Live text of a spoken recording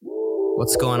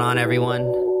What's going on, everyone?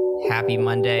 Happy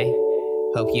Monday.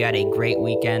 Hope you had a great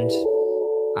weekend.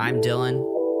 I'm Dylan.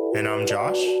 And I'm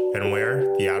Josh, and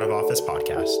we're the Out of Office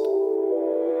Podcast.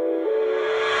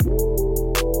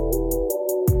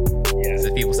 Yeah. So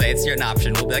if people say it's an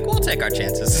option, we'll be like, we'll take our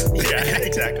chances. Yeah,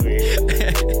 exactly.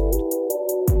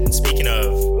 And speaking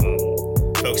of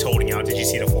folks holding out, did you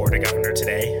see the Florida governor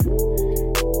today?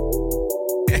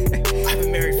 I've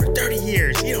been married for 30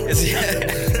 years. You don't know.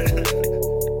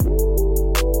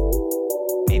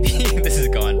 Maybe this is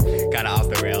going kind of off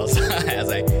the rails as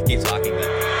I keep talking.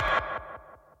 But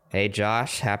hey,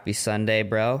 Josh, happy Sunday,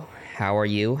 bro. How are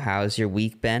you? How's your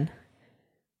week been?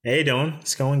 Hey, Dylan.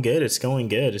 It's going good. It's going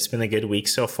good. It's been a good week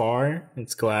so far. I'm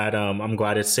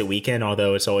glad it's the weekend,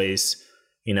 although it's always,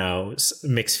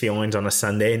 mixed feelings on a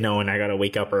Sunday, knowing I got to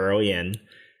wake up early and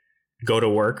go to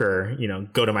work or,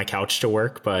 go to my couch to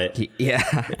work. But yeah,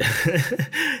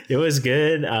 it was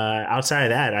good. Outside of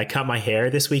that, I cut my hair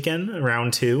this weekend,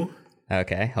 round 2.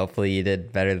 Okay. Hopefully you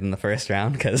did better than the first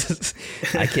round, because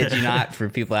I kid you not, for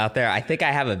people out there, I think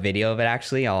I have a video of it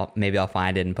actually. Maybe I'll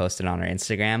find it and post it on our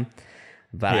Instagram.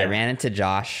 But yeah. I ran into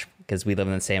Josh because we live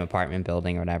in the same apartment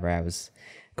building or whatever. I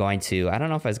don't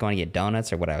know if I was going to get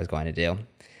donuts or what I was going to do.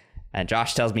 And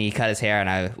Josh tells me he cut his hair, and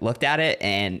I looked at it,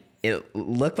 and it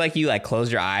looked like you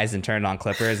closed your eyes and turned on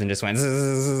clippers and just went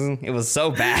zzz. It was so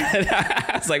bad.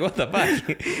 I was like, what the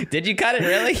fuck? Did you cut it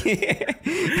really?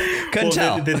 Couldn't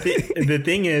tell. The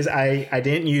thing is, I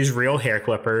didn't use real hair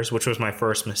clippers, which was my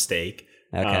first mistake.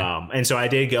 Okay. And so I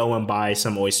did go and buy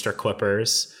some oyster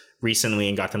clippers recently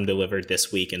and got them delivered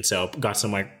this week. And so got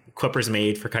some clippers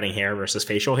made for cutting hair versus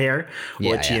facial hair,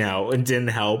 which, it didn't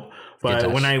help.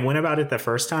 But when I went about it the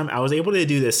first time, I was able to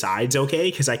do the sides okay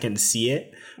because I can see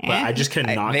it, but I just could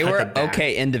not. They cut were the back.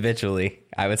 Okay individually,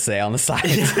 I would say, on the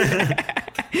sides.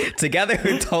 Together,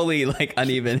 totally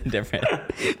uneven and different.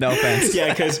 No offense.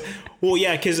 Yeah, because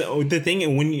the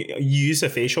thing when you use a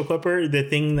facial clipper, the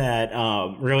thing that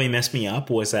really messed me up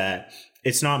was that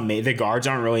it's not made. The guards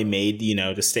aren't really made,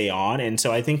 to stay on, and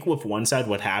so I think with one side,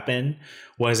 what happened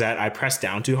was that I pressed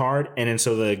down too hard, and then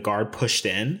so the guard pushed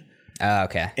in. Oh,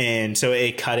 okay. And so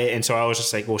it cut it. And so I was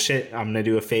just like, well, shit, I'm going to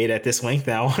do a fade at this length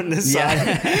now on this side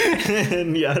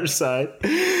and the other side.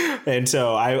 And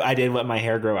so I did let my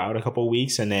hair grow out a couple of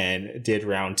weeks and then did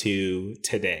round 2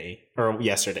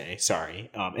 yesterday.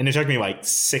 Sorry. And it took me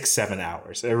 6-7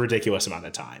 hours, a ridiculous amount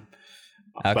of time.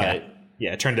 Okay. But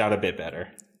yeah, it turned out a bit better.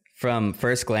 From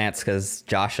first glance, because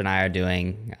Josh and I are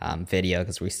doing video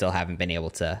because we still haven't been able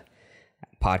to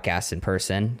podcast in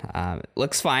person.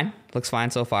 Looks fine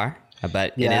so far.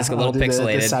 But it is a little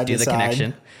pixelated. Do the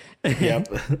connection. Yep.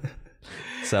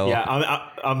 So yeah,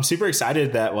 I'm super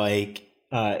excited that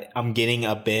I'm getting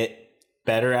a bit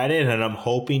better at it, and I'm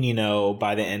hoping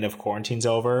by the end of quarantine's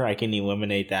over, I can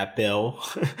eliminate that bill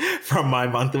from my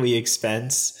monthly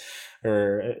expense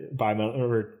or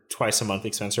twice a month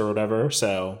expense or whatever.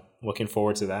 So looking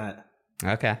forward to that.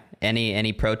 Okay.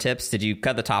 Any pro tips? Did you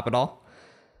cut the top at all?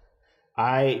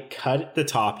 I cut the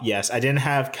top. Yes, I didn't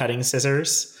have cutting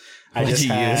scissors. What did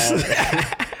you use?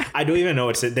 I don't even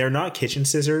know they're not kitchen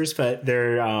scissors, but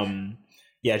they're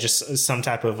just some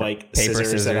type of paper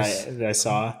scissors. that I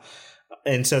saw.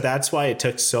 And so that's why it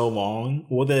took so long.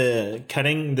 Well, the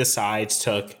cutting the sides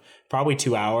took probably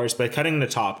 2 hours, but cutting the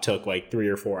top took 3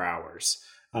 or 4 hours.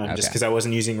 Just because I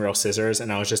wasn't using real scissors and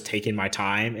I was just taking my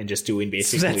time and just doing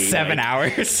basically so that's 7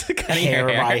 hours cutting hair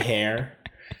by hair.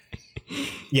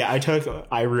 Yeah,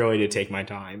 I really did take my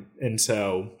time. And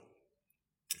so,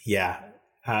 yeah,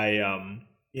 I'm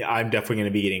definitely going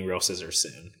to be getting real scissors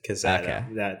soon because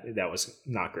that was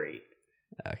not great.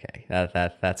 Okay.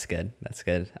 That's good. That's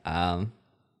good.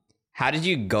 How did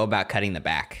you go about cutting the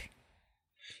back?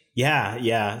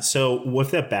 Yeah. So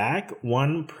with the back,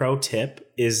 one pro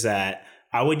tip is that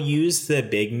I would use the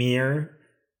big mirror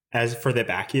as for the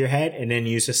back of your head and then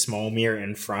use a small mirror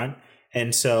in front.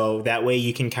 And so that way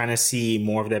you can kind of see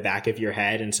more of the back of your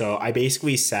head. And so I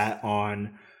basically sat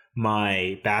on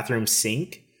my bathroom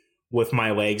sink with my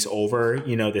legs over,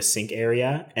 the sink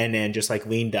area, and then just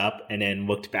leaned up and then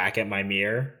looked back at my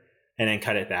mirror and then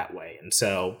cut it that way. And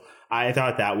so I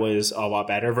thought that was a lot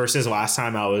better versus last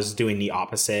time I was doing the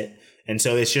opposite. And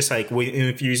so it's just if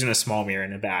you're using a small mirror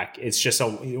in the back, it's just a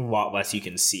lot less you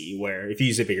can see, where if you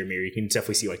use a bigger mirror, you can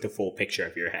definitely see the full picture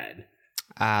of your head.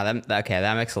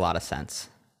 That makes a lot of sense.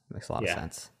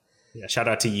 Yeah, shout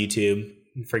out to YouTube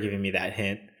for giving me that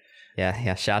hint.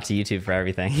 Yeah, shout out to YouTube for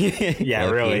everything. Yeah,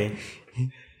 really.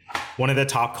 One of the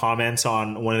top comments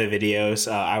on one of the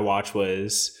videos I watched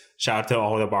was, shout out to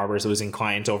all the barbers losing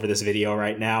clients over this video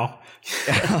right now.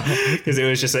 Because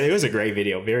it was a great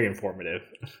video, very informative.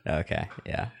 Okay,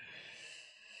 yeah.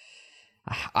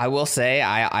 I will say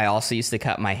I also used to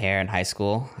cut my hair in high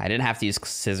school. I didn't have to use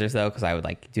scissors though, because I would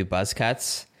like do buzz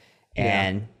cuts,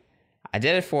 and I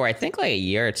did it for I think like a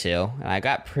year or two, and I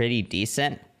got pretty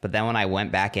decent. But then when I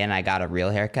went back in, I got a real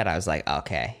haircut. I was like,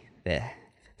 okay,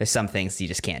 there's some things you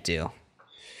just can't do.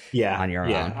 On your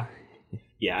own.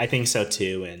 Yeah, I think so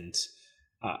too, and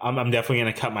I'm definitely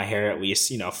gonna cut my hair at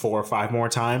least 4 or 5 more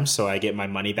times so I get my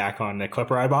money back on the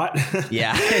clipper I bought.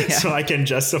 Yeah. So I can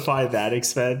justify that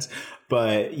expense.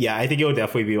 But yeah, I think it would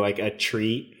definitely be like a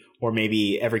treat, or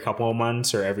maybe every couple of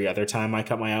months or every other time I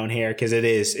cut my own hair, because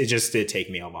it just did take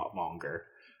me a lot longer.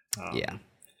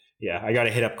 Yeah, I got to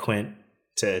hit up Clint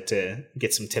to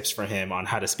get some tips from him on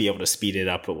how to be able to speed it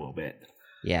up a little bit.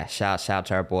 Yeah, shout out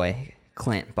to our boy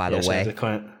Clint, by the way. Shout out to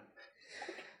Clint.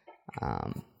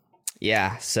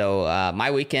 Yeah, so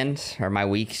my weekend, or my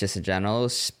week just in general,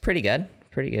 was pretty good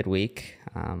week.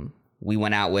 We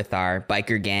went out with our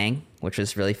biker gang, which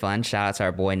was really fun. Shout out to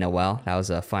our boy Noel. That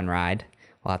was a fun ride.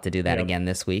 We'll have to do that again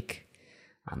this week.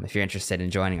 If you're interested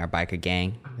in joining our biker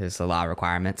gang, there's a lot of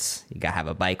requirements. You gotta have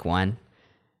a bike one.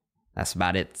 That's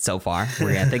about it so far.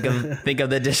 We're gonna think of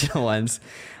the additional ones.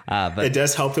 But it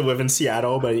does help to live in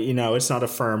Seattle, but it's not a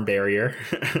firm barrier.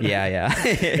 Yeah.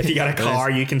 If you got a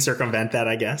car, you can circumvent that,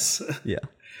 I guess. Yeah.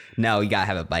 No, you gotta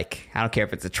have a bike. I don't care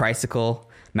if it's a tricycle,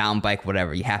 mountain bike,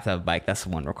 whatever. You have to have a bike. That's the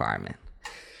one requirement.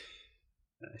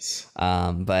 Nice.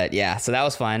 But yeah, so that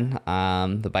was fun.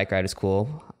 The bike ride is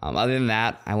cool. Other than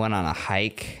that, I went on a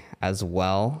hike as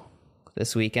well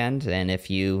this weekend. And if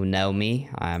you know me,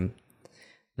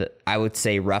 I would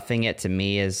say roughing it to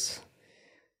me is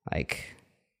like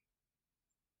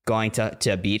going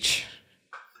to a beach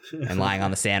and lying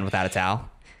on the sand without a towel,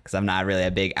 because I'm not really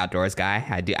a big outdoors guy.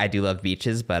 I do love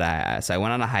beaches, but so I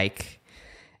went on a hike,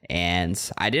 and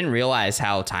I didn't realize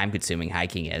how time consuming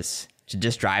hiking is. To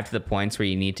just drive to the points where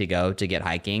you need to go to get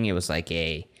hiking, it was like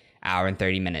a hour and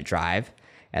 30-minute drive.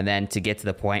 And then to get to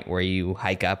the point where you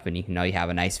hike up and you have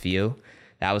a nice view,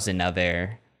 that was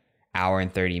another hour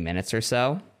and 30 minutes or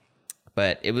so.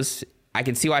 But I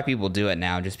can see why people do it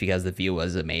now, just because the view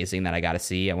was amazing that I got to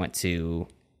see. I went to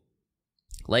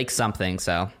Lake something,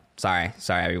 so sorry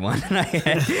everyone.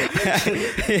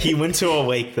 He went to a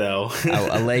lake though.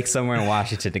 A lake somewhere in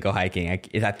Washington to go hiking.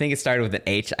 I think it started with an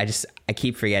H. I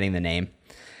keep forgetting the name.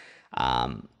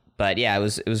 But yeah, it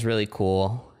was really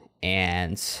cool.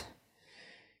 And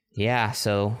yeah,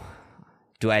 so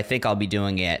do I think I'll be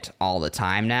doing it all the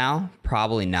time now?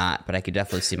 Probably not, but I could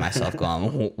definitely see myself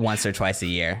going once or twice a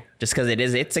year, just because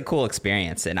it's a cool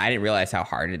experience. And I didn't realize how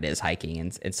hard it is hiking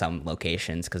in some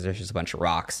locations, because there's just a bunch of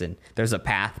rocks and there's a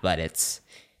path, but it's,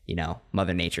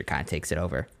 Mother Nature kind of takes it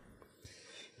over.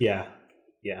 Yeah.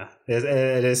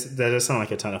 It is. That does sound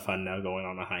like a ton of fun now, going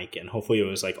on a hike, and hopefully it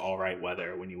was like all right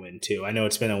weather when you went too. I know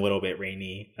it's been a little bit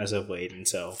rainy as of late, and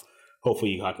so hopefully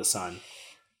you got the sun.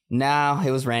 No,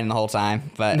 it was raining the whole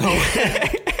time, but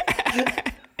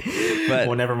but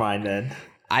well, never mind then.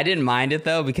 I didn't mind it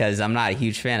though, because I'm not a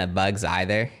huge fan of bugs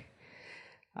either.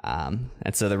 And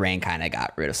so the rain kind of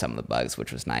got rid of some of the bugs,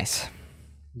 which was nice.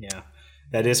 Yeah.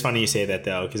 That is funny you say that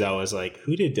though, because I was like,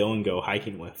 who did Dylan go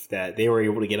hiking with that they were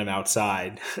able to get him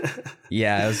outside?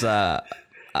 Yeah, it was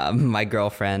my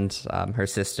girlfriend, her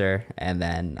sister, and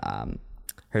then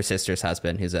her sister's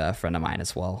husband, who's a friend of mine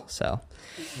as well. So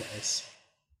nice.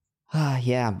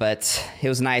 Yeah, but it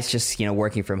was nice just,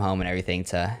 working from home and everything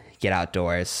to get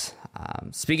outdoors.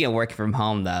 Speaking of working from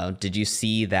home, though, did you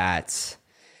see that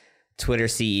Twitter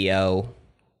CEO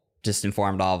just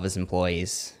informed all of his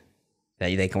employees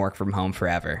that they can work from home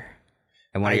forever?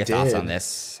 And what are your thoughts on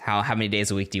this? How many days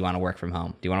a week do you want to work from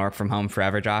home? Do you want to work from home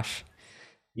forever, Josh?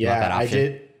 Yeah, I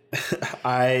did.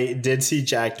 I did see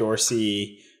Jack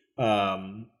Dorsey,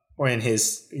 or in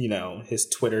his, his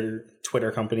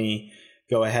Twitter company,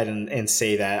 go ahead and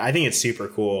say that. I think it's super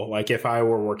cool. Like, if I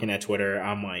were working at Twitter,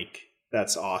 I'm like,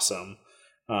 that's awesome.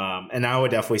 And I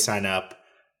would definitely sign up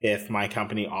if my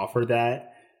company offered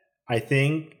that. I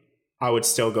think I would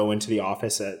still go into the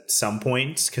office at some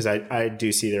points, because I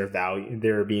do see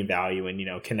there being value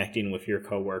in, connecting with your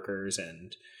coworkers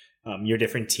and your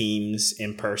different teams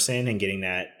in person and getting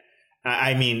that.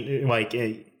 I mean, like,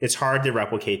 it's hard to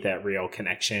replicate that real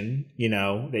connection,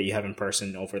 that you have in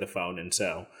person over the phone. And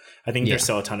so I think there's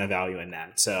still a ton of value in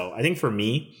that. So I think for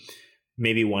me,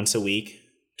 maybe once a week,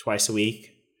 twice a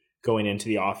week, going into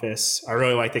the office. I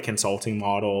really like the consulting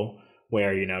model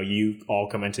where, you all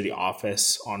come into the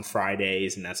office on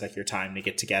Fridays, and that's like your time to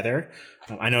get together.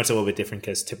 I know it's a little bit different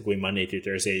because typically Monday through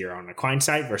Thursday, you're on a client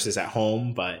site versus at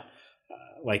home, but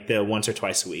like the once or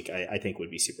twice a week, I think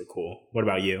would be super cool. What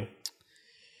about you?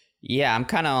 Yeah, I'm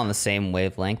kind of on the same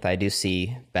wavelength. I do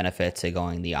see benefit to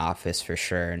going to the office for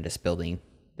sure and just building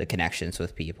the connections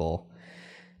with people.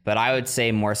 But I would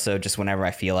say more so just whenever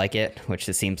I feel like it, which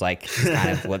it seems like is kind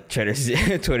of what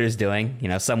Twitter's doing. You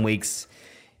know, some weeks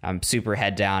I'm super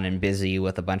head down and busy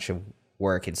with a bunch of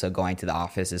work, and so going to the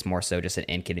office is more so just an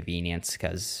inconvenience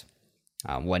because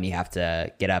when you have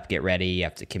to get up, get ready, you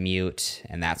have to commute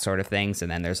and that sort of things,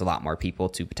 and then there's a lot more people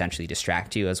to potentially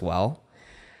distract you as well.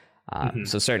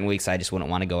 So certain weeks I just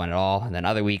wouldn't want to go in at all, and then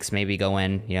other weeks maybe go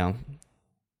in,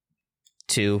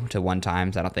 2 to 1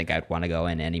 times. I don't think I'd want to go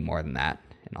in any more than that.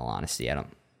 In all honesty, I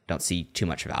don't see too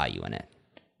much value in it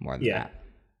more than that.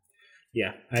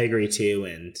 Yeah, I agree too.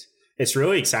 And it's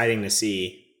really exciting to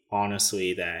see,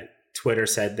 honestly, that Twitter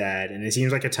said that. And it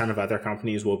seems like a ton of other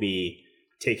companies will be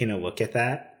taking a look at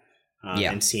that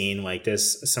and seeing like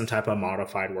this, some type of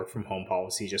modified work from home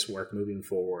policy just work moving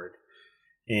forward.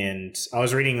 And I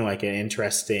was reading like an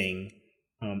interesting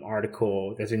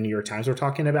article that the New York Times were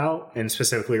talking about, and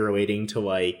specifically relating to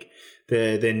like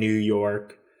the New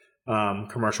York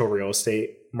commercial real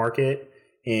estate market.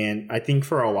 And I think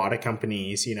for a lot of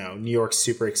companies, New York's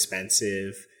super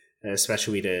expensive,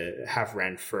 especially to have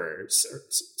rent for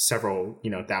several,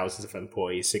 thousands of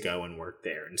employees to go and work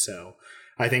there. And so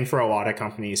I think for a lot of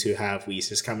companies who have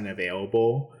leases coming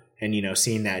available and,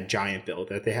 seeing that giant bill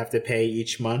that they have to pay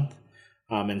each month,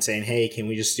 and saying, hey, can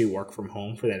we just do work from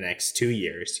home for the next 2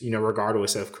 years,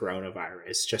 regardless of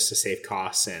coronavirus, just to save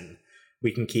costs, and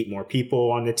we can keep more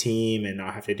people on the team and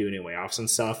not have to do any layoffs and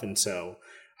stuff. And so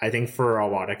I think for a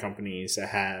lot of companies that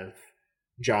have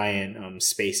giant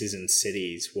spaces in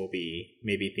cities will be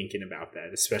maybe thinking about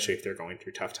that, especially if they're going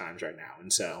through tough times right now.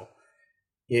 And so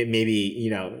it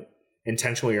maybe,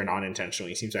 intentionally or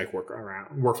non-intentionally, seems like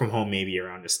work from home may be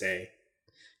around to stay.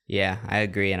 Yeah, I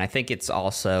agree. And I think it's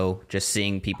also just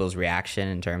seeing people's reaction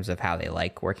in terms of how they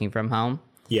like working from home.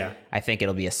 Yeah. I think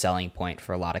it'll be a selling point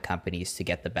for a lot of companies to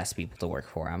get the best people to work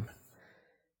for them.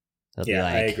 They'll be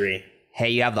like, I agree.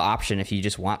 Hey, you have the option if you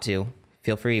just want to.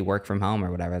 Feel free to work from home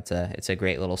or whatever. It's a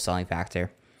great little selling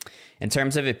factor. In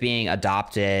terms of it being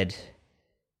adopted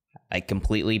like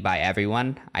completely by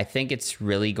everyone, I think it's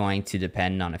really going to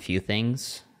depend on a few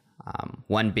things.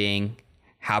 One being,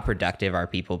 how productive are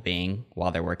people being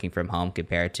while they're working from home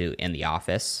compared to in the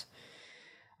office?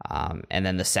 And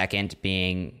then the second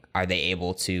being, are they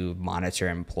able to monitor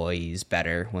employees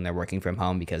better when they're working from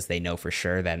home, because they know for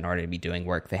sure that in order to be doing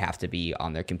work, they have to be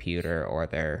on their computer or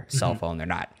their cell phone. They're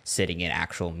not sitting in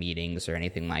actual meetings or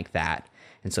anything like that.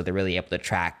 And so they're really able to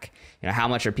track, how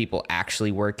much are people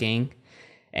actually working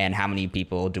and how many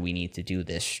people do we need to do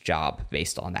this job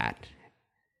based on that.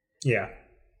 Yeah.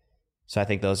 So I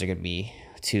think those are going to be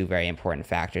 2 very important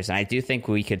factors. And I do think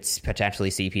we could potentially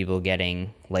see people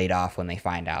getting laid off when they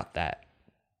find out that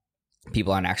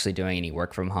people aren't actually doing any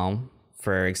work from home.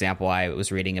 For example, I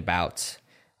was reading about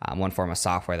one form of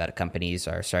software that companies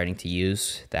are starting to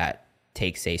use that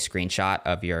takes a screenshot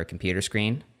of your computer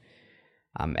screen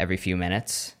every few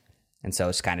minutes. And so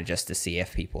it's kind of just to see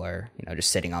if people are,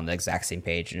 just sitting on the exact same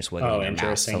page and just wiggling their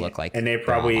mouse to look like. And they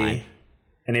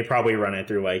probably run it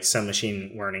through like some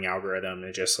machine learning algorithm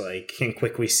and just like can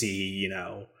quickly see,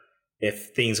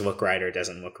 if things look right or it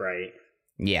doesn't look right.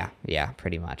 Yeah,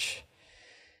 pretty much.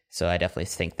 So I definitely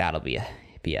think that'll be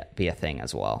a thing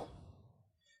as well.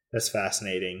 That's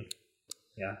fascinating.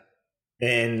 Yeah.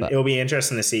 And it'll be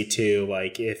interesting to see too,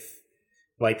 like if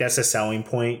like that's a selling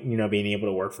point, being able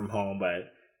to work from home,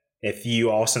 but if you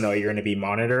also know you're going to be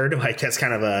monitored, like that's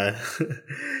kind of a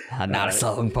not a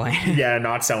selling point. Yeah,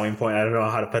 not selling point. I don't know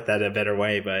how to put that a better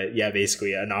way, but yeah,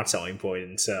 basically a not selling point.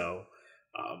 And so,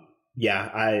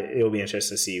 it'll be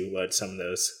interesting to see what some of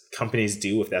those companies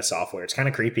do with that software. It's kind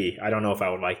of creepy. I don't know if I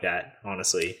would like that,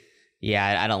 honestly.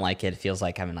 Yeah, I don't like it. It feels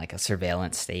like I'm in like a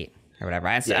surveillance state or whatever.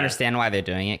 I understand why they're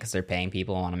doing it, because they're paying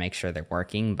people and want to make sure they're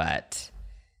working, but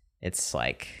it's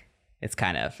like it's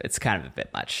kind of a bit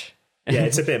much. Yeah,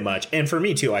 it's a bit much. And for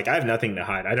me too, like I have nothing to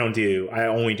hide. I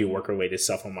only do work related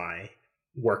stuff on my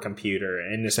work computer,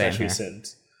 and especially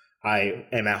since I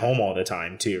am at home all the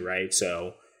time too, right?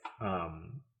 So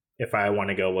if I want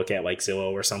to go look at like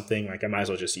Zillow or something, like I might as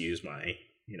well just use my,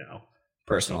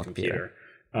 personal computer.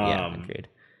 Yeah, agreed.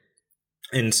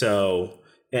 And so,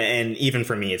 and even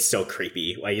for me, it's still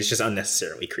creepy. Like it's just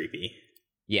unnecessarily creepy.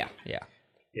 Yeah.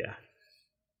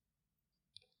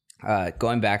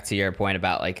 Going back to your point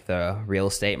about like the real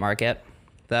estate market,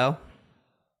 though,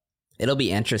 it'll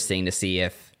be interesting to see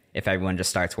if everyone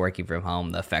just starts working from home,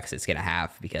 the effects it's going to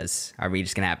have, because are we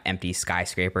just going to have empty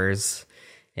skyscrapers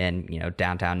in,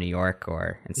 downtown New York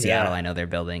or in Seattle. I know they're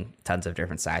building tons of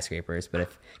different skyscrapers, but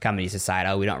if companies decide,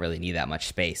 oh, we don't really need that much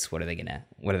space, what are they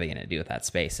gonna do with that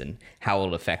space, and how will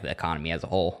it affect the economy as a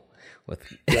whole with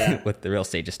with the real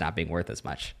estate just not being worth as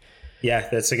much? Yeah,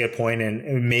 that's a good point.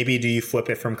 And maybe do you flip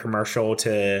it from commercial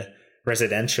to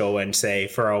residential and say,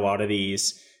 for a lot of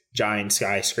these giant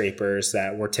skyscrapers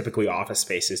that were typically office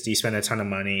spaces, do you spend a ton of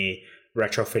money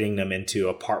retrofitting them into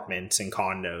apartments and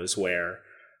condos where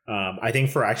I think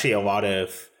for actually a lot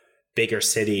of bigger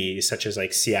cities such as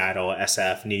like Seattle,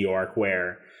 SF, New York,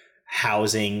 where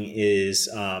housing is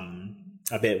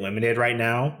a bit limited right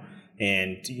now.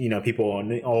 And, people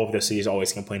in all of those cities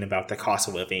always complain about the cost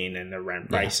of living and the rent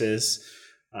prices.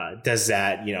 Does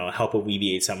that, help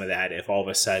alleviate some of that if all of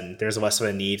a sudden there's less of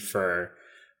a need for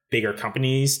bigger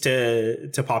companies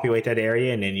to populate that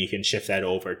area, and then you can shift that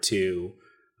over to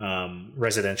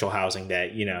residential housing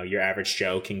that, your average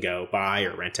Joe can go buy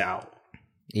or rent out?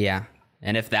 Yeah.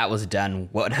 And if that was done,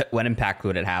 what impact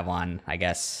would it have on, I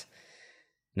guess,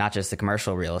 not just the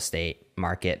commercial real estate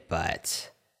market,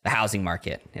 but the housing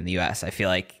market in the US? I feel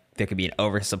like there could be an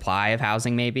oversupply of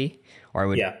housing maybe, or it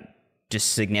would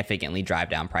just significantly drive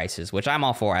down prices, which I'm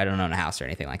all for. I don't own a house or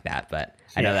anything like that, but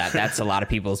I know that that's a lot of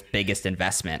people's biggest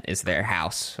investment is their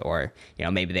house, or,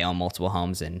 maybe they own multiple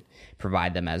homes and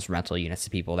provide them as rental units to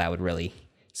people. That would really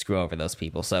screw over those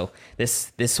people. So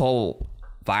this whole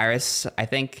virus, I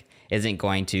think, isn't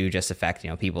going to just affect,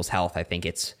 people's health. I think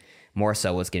it's more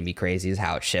so what's going to be crazy is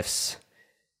how it shifts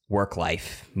work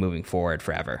life moving forward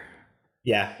forever.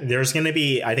 Yeah, there's going to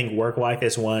be, I think work life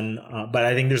is one, but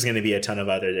I think there's going to be a ton of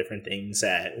other different things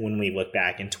that when we look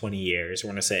back in 20 years, we're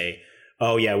going to say,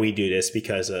 oh yeah, we do this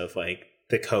because of like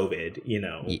the COVID,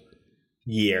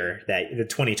 year, that the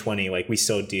 2020, like we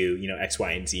still do, X,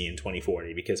 Y, and Z in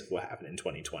 2040 because of what happened in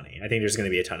 2020. I think there's going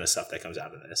to be a ton of stuff that comes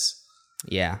out of this.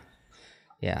 Yeah.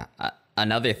 Yeah.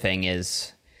 Another thing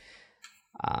is,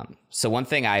 so one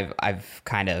thing I've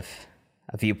kind of,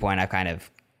 a viewpoint I've kind of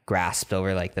grasped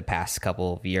over like the past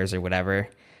couple of years or whatever,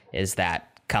 is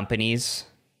that companies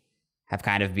have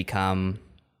kind of become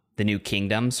the new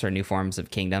kingdoms or new forms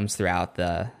of kingdoms throughout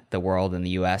the world and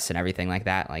the US and everything like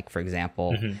that. Like, for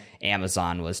example,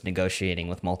 Amazon was negotiating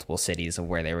with multiple cities of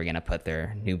where they were going to put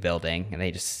their new building, and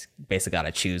they just basically got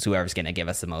to choose whoever's going to give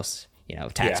us the most,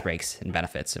 tax breaks and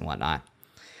benefits and whatnot.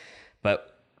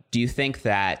 But do you think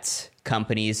that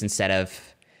companies, instead of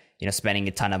spending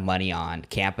a ton of money on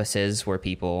campuses where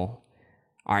people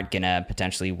aren't going to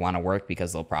potentially want to work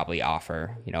because they'll probably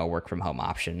offer, a work from home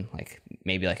option, like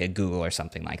maybe like a Google or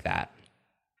something like that,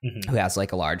 who has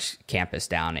like a large campus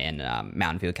down in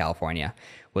Mountain View, California,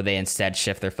 would they instead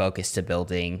shift their focus to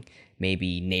building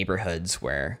maybe neighborhoods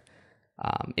where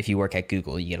if you work at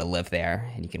Google, you get to live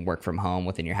there and you can work from home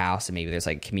within your house. And maybe there's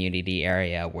like a community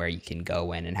area where you can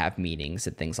go in and have meetings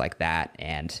and things like that.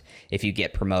 And if you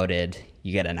get promoted,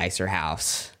 you get a nicer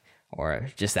house or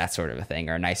just that sort of a thing,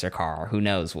 or a nicer car, or who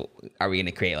knows, are we going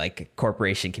to create like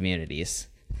corporation communities?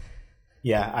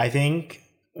 Yeah, I think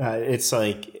it's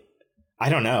like, I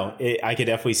don't know. I could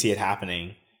definitely see it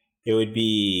happening. It would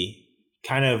be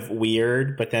kind of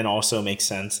weird, but then also make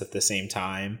sense at the same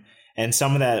time. And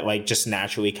some of that like just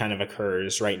naturally kind of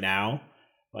occurs right now.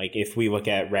 Like if we look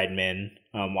at Redmond,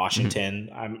 Washington,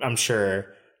 I'm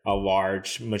sure a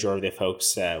large majority of the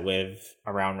folks that live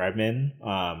around Redmond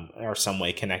are some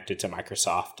way connected to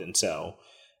Microsoft. And so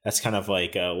that's kind of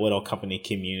like a little company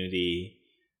community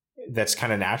that's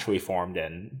kind of naturally formed.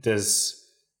 And does,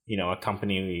 a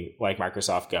company like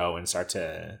Microsoft go and start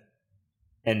to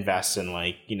invest in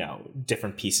like,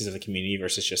 different pieces of the community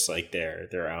versus just like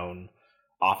their own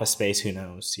office space? Who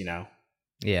knows,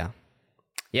 Yeah.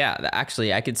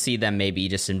 Actually, I could see them maybe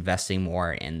just investing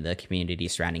more in the community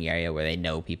surrounding area where they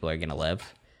know people are going to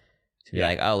live. To be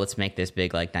like, oh, let's make this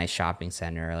big, like nice shopping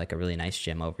center, or like a really nice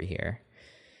gym over here.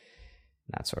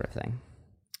 That sort of thing.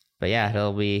 But yeah,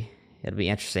 it'll be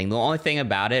interesting. The only thing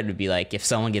about it would be like, if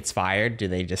someone gets fired, do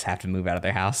they just have to move out of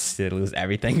their house? Do they lose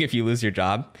everything if you lose your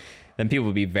job? Then people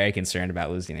would be very concerned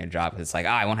about losing their job. It's like,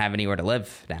 I won't have anywhere to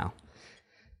live now.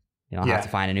 I'll have to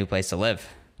find a new place to live,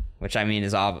 which I mean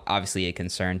is obviously a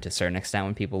concern to a certain extent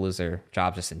when people lose their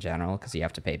jobs just in general, because you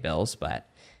have to pay bills, but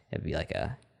it'd be like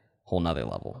a whole nother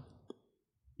level.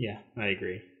 Yeah, I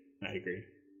agree.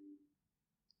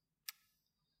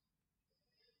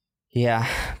 Yeah,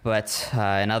 but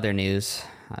in other news,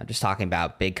 just talking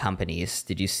about big companies,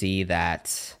 did you see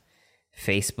that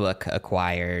Facebook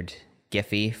acquired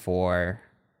Giphy for,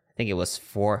 I think it was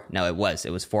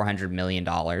 $400 million.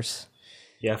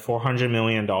 Yeah, $400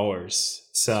 million.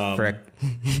 So for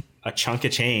a chunk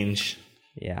of change.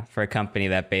 Yeah, for a company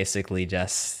that basically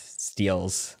just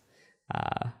steals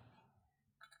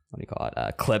what do you call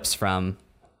it? Clips from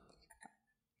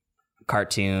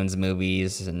cartoons,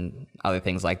 movies, and other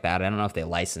things like that. I don't know if they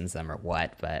license them or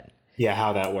what, but yeah,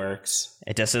 how that works.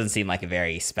 It just doesn't seem like a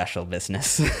very special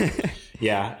business.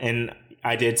 Yeah, and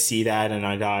I did see that, and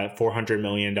I got $400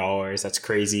 million. That's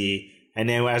crazy. And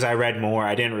then as I read more,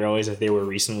 I didn't realize that they were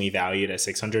recently valued at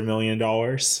 $600 million.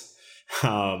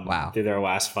 Wow. Through their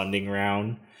last funding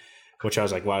round, which I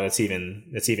was like, wow, that's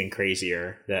even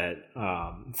crazier that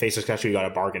Facebook's actually got a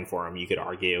bargain for them, you could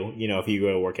argue, if you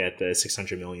go to work at the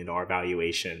 $600 million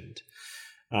valuation.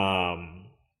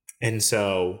 And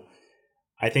so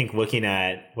I think looking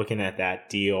at that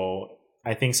deal,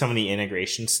 I think some of the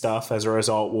integration stuff as a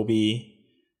result will be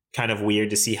kind of weird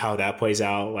to see how that plays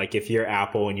out. Like if you're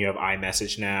Apple and you have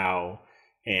iMessage now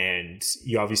and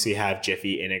you obviously have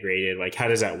Jiffy integrated, like how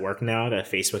does that work now that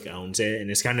Facebook owns it?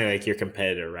 And it's kind of like your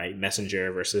competitor, right?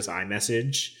 Messenger versus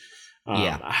iMessage.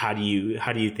 Yeah. How do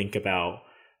you think about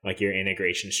like your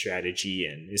integration strategy?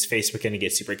 And is Facebook going to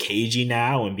get super cagey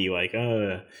now and be like,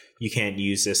 you can't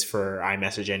use this for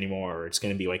iMessage anymore, or it's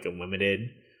going to be like a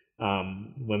limited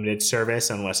service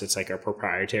unless it's like a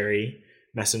proprietary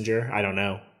messenger? I don't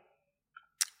know.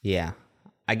 Yeah.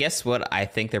 I guess what I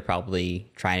think they're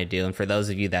probably trying to do, and for those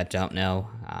of you that don't know,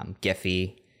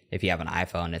 Giphy, if you have an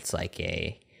iPhone, it's like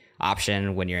a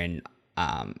option when you're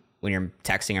when you're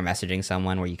texting or messaging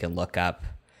someone where you can look up,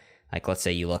 like let's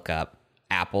say you look up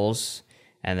apples,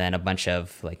 and then a bunch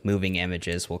of like moving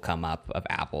images will come up of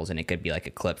apples, and it could be like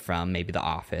a clip from maybe The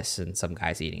Office and some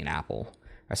guy's eating an apple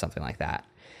or something like that.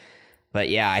 But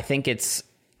yeah, I think it's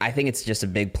just a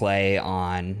big play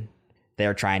on.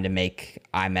 They're trying to make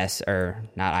Facebook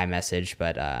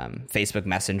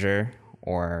Messenger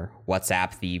or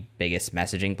WhatsApp the biggest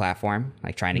messaging platform,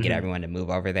 like trying to get everyone to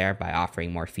move over there by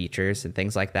offering more features and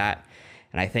things like that.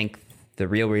 And I think the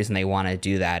real reason they want to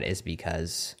do that is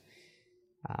because,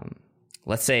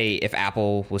 let's say if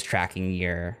Apple was tracking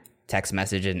your text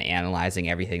message and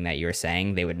analyzing everything that you were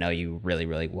saying, they would know you really,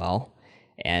 really well.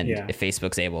 And if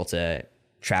Facebook's able to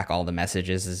track all the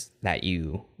messages that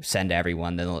you send to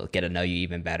everyone, then they'll get to know you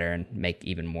even better and make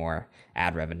even more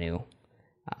ad revenue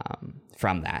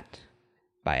from that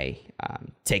by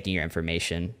taking your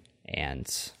information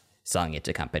and selling it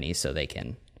to companies so they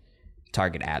can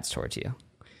target ads towards you.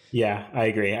 Yeah, I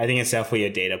agree. I think it's definitely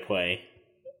a data play,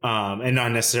 and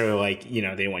not necessarily like,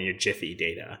 they want your Jiffy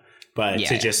data, but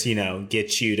just,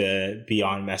 get you to be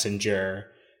on Messenger,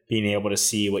 being able to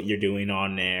see what you're doing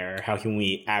on there. How can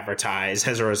we advertise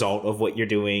as a result of what you're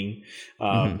doing?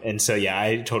 And so, yeah,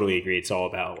 I totally agree. It's all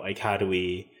about like, how do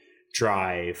we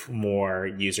drive more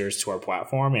users to our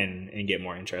platform and get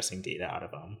more interesting data out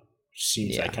of them? Which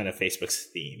seems like kind of Facebook's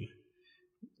theme.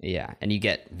 Yeah. And you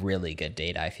get really good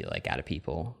data, I feel like, out of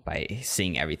people by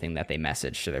seeing everything that they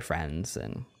message to their friends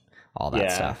and all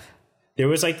that stuff. There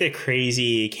was like the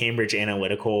crazy Cambridge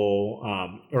Analytica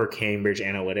or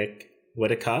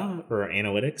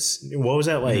Analytics. What was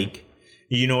that like?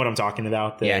 You know what I'm talking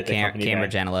about?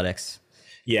 Cambridge Analytics.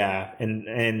 Yeah,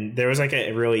 and there was like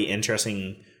a really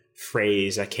interesting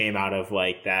phrase that came out of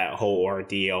like that whole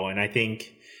ordeal, and I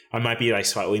think I might be like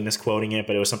slightly misquoting it,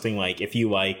 but it was something like, if you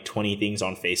like 20 things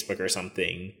on Facebook or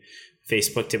something,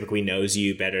 Facebook typically knows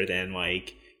you better than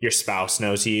like your spouse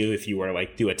knows you if you were to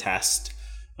like do a test.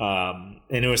 And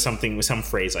it was something with some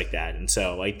phrase like that, and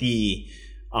so like the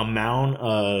amount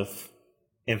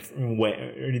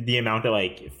that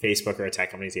like Facebook or a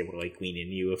tech company is able to like glean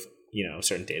in you with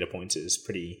certain data points is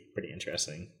pretty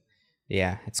interesting.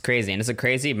 Yeah, it's crazy, and it's a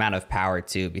crazy amount of power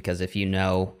too, because if you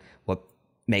know what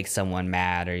makes someone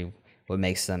mad or what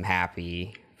makes them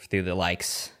happy through the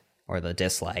likes or the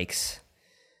dislikes,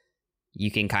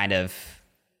 you can kind of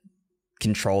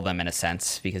control them in a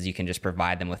sense, because you can just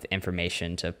provide them with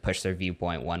information to push their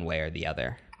viewpoint one way or the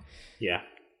other. Yeah.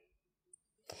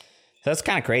 So that's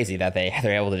kind of crazy that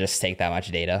they're able to just take that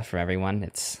much data from everyone. You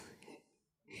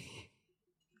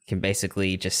can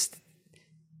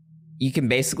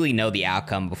basically know the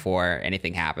outcome before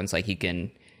anything happens. Like you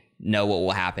can know what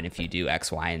will happen if you do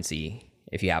X, Y, and Z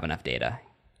if you have enough data.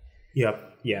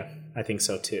 Yep. Yeah, I think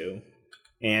so too.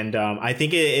 And I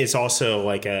think it is also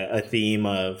like a theme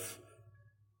of,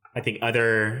 I think,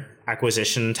 other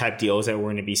acquisition type deals that we're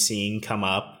going to be seeing come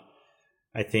up.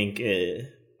 I think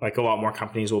like a lot more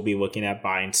companies will be looking at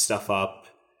buying stuff up,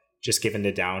 just given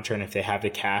the downturn, if they have the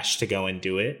cash to go and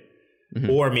do it,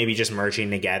 or maybe just merging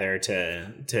together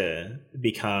to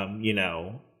become,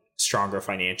 stronger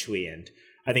financially. And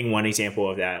I think one example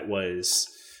of that was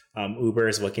Uber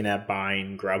is looking at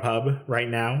buying Grubhub right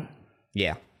now.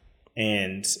 Yeah.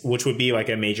 And which would be like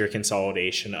a major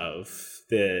consolidation of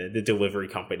the delivery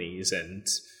companies. And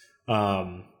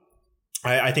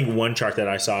I think one chart that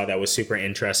I saw that was super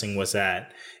interesting was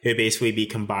that it would basically be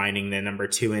combining the number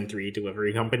 2 and 3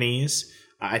 delivery companies.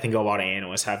 I think a lot of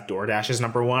analysts have DoorDash as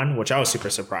number 1, which I was super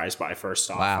surprised by.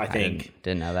 First off, wow, I think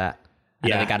didn't know that. I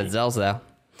know they got it Zelles though.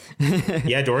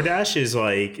 Yeah, DoorDash is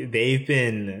like, they've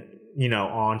been,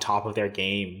 on top of their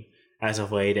game as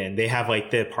of late, and they have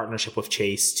like the partnership with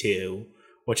Chase too,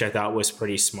 which I thought was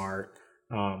pretty smart.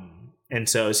 And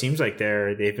so it seems like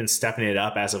they've been stepping it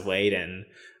up as of late, and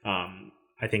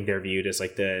I think they're viewed as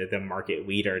like the market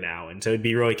leader now, and so it'd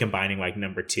be really combining like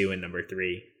number 2 and number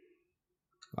 3.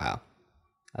 Wow,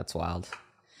 that's wild.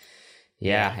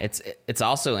 Yeah. It's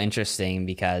also interesting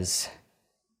because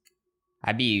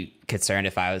I'd be concerned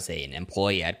if I was an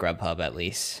employee at Grubhub, at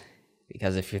least,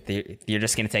 because if you're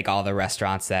just going to take all the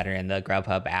restaurants that are in the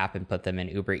Grubhub app and put them in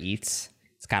Uber Eats,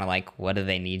 it's kind of like, what do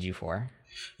they need you for?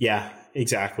 Yeah,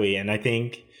 exactly. And I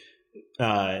think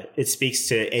it speaks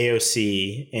to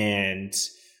AOC and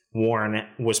Warren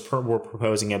were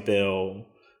proposing a bill,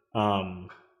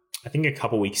 I think a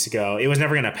couple weeks ago. It was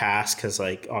never going to pass because,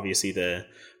 like, obviously the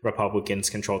Republicans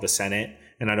control the Senate,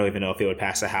 and I don't even know if it would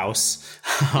pass the House,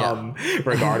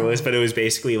 regardless. But it was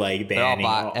basically like banning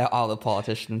all the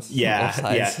politicians. Yeah.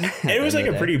 And it was like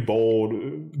a pretty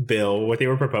bold bill. What they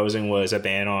were proposing was a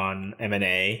ban on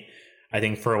M&A. I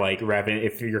think for like revenue,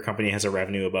 if your company has a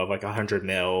revenue above like 100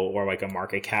 mil or like a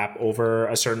market cap over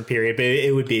a certain period, but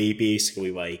it would be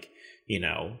basically like,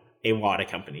 a lot of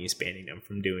companies banning them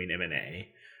from doing M&A.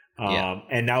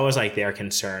 And that was like their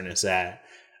concern, is that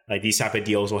like these type of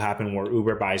deals will happen where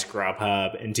Uber buys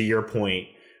Grubhub. And to your point,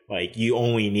 like you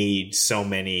only need so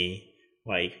many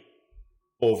like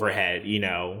overhead,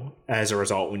 as a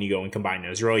result, when you go and combine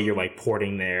those. Really, you're like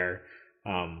porting their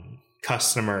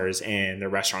customers and the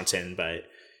restaurants in, but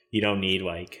you don't need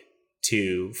like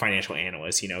 2 financial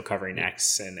analysts, covering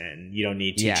X, and then you don't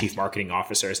need 2 chief marketing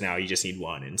officers now. You just need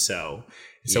 1. And so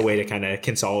it's a way to kind of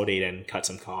consolidate and cut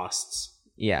some costs.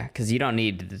 Yeah, because you don't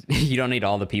need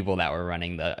all the people that were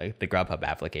running the Grubhub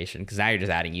application, because now you're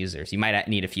just adding users. You might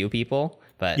need a few people,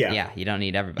 but you don't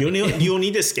need everybody. You'll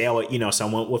need to scale it,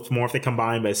 somewhat with more if they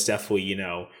combine, but it's definitely,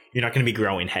 you're not going to be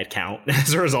growing headcount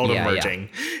as a result of merging.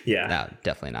 Yeah. No,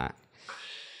 definitely not.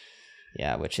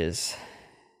 Yeah, which is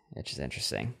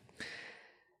interesting.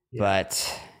 Yeah.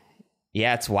 But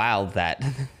yeah, it's wild that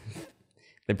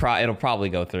it'll probably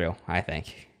go through, I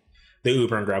think. The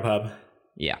Uber and Grubhub.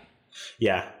 Yeah.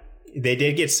 Yeah. They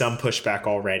did get some pushback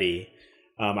already.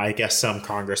 I guess some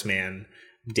congressman,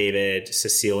 David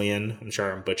Cecilian, I'm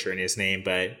sure I'm butchering his name,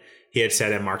 but he had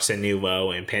said it marks a new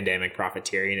low in pandemic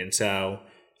profiteering. And so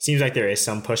it seems like there is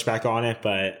some pushback on it,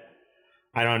 but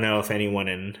I don't know if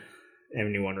anyone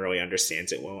really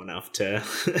understands it well enough to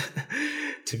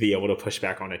to be able to push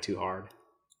back on it too hard.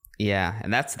 Yeah,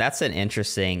 and that's an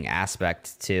interesting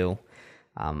aspect too,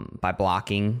 by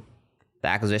blocking the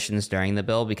acquisitions during the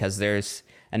bill, because there's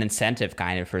an incentive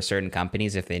kind of for certain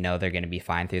companies if they know they're going to be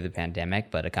fine through the pandemic,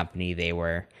 but a company they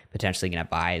were potentially going to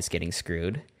buy is getting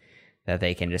screwed, that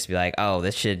they can just be like, oh,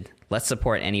 let's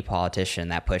support any politician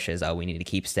that pushes, oh, we need to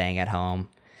keep staying at home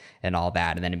and all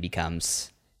that, and then it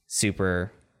becomes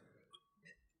super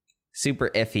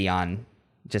iffy on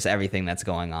just everything that's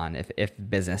going on if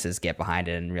businesses get behind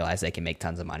it and realize they can make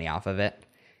tons of money off of it.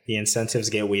 The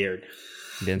incentives get weird.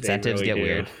 The incentives get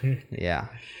weird. Yeah.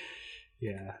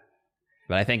 Yeah.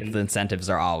 But I think the incentives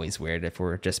are always weird. If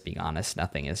we're just being honest,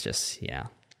 nothing is just, Yeah,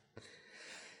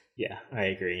 I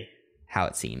agree. How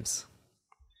it seems.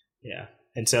 Yeah.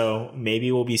 And so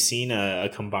maybe we'll be seeing a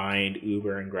combined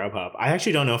Uber and Grubhub. I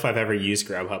actually don't know if I've ever used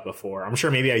Grubhub before. I'm sure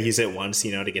maybe I use it once,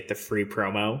 to get the free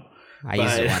promo. I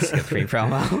used it once to get free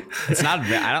promo. It's not,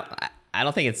 I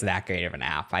don't think it's that great of an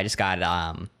app. I just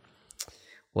got,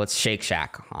 what's Shake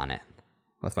Shack on it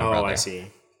with my brother. Oh, I see.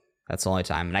 That's the only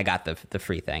time. And I got the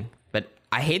free thing. But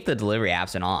I hate the delivery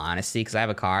apps in all honesty, because I have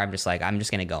a car. I'm just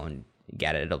going to go and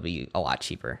get it. It'll be a lot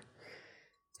cheaper.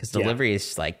 Because delivery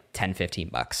is like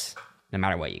 $10-15 no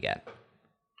matter what you get.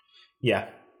 Yeah,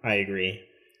 I agree.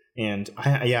 And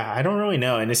I don't really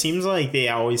know. And it seems like they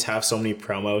always have so many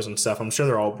promos and stuff. I'm sure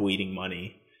they're all bleeding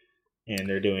money. And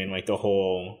they're doing like the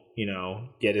whole,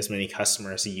 get as many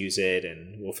customers to use it,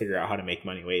 and we'll figure out how to make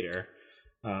money later.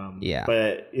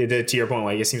 But to your point,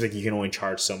 like it seems like you can only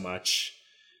charge so much,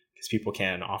 because people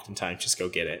can oftentimes just go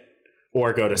get it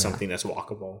or go to something that's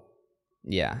walkable.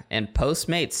 Yeah. And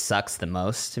Postmates sucks the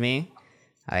most to me.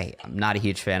 I'm not a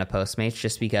huge fan of Postmates,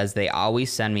 just because they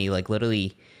always send me, like,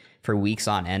 literally for weeks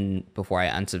on end before I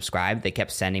unsubscribed, they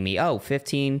kept sending me,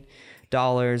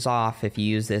 $15 off if you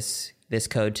use this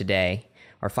code today,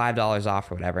 or $5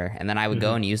 off or whatever. And then I would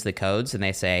go and use the codes, and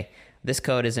they say, this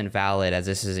code isn't valid as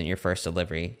this isn't your first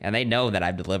delivery. And they know that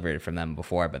I've delivered from them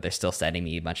before, but they're still sending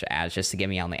me a bunch of ads just to get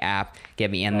me on the app, get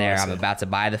me in there. I'm about to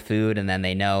buy the food, and then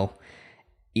they know,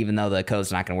 even though the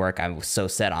code's not going to work, I was so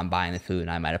set on buying the food,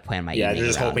 and I might have planned my evening around it. Yeah, they're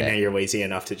just hoping that you're lazy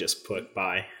enough to just put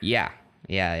buy. Yeah.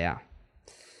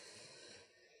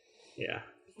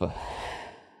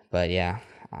 But yeah,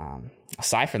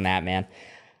 aside from that, man,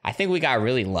 I think we got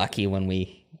really lucky when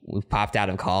we popped out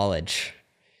of college,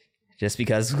 just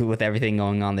because with everything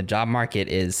going on, the job market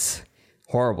is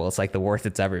horrible. It's like the worst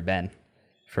it's ever been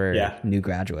for new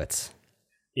graduates.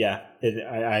 Yeah,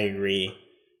 I agree.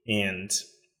 And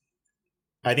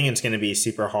I think it's going to be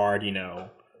super hard,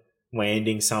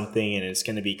 landing something, and it's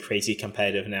going to be crazy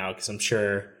competitive now, because I'm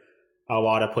sure a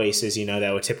lot of places,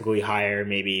 that would typically hire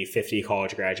maybe 50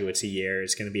 college graduates a year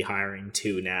is going to be hiring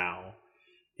 2 now.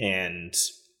 And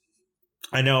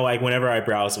I know, like, whenever I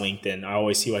browse LinkedIn, I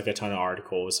always see like a ton of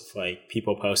articles of like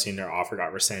people posting their offer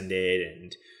got rescinded.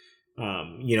 And,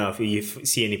 if you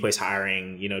see any place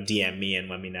hiring, DM me and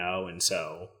let me know. And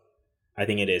so I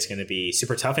think it is going to be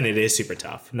super tough, and it is super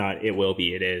tough. Not it will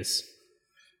be, it is.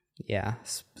 Yeah,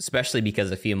 especially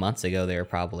because a few months ago they were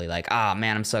probably like, "Oh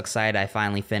man, I'm so excited! I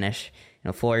finally finish,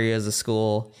 4 years of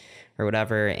school or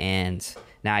whatever, and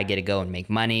now I get to go and make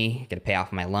money, get to pay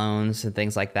off my loans and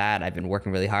things like that. I've been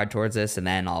working really hard towards this, and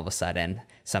then all of a sudden,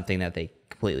 something that they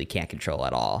completely can't control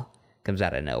at all comes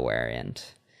out of nowhere, and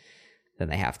then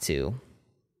they have to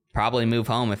probably move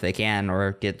home if they can,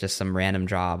 or get just some random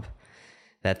job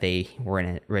that they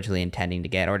weren't originally intending to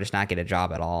get, or just not get a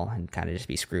job at all and kind of just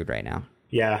be screwed right now."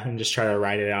 Yeah, and just try to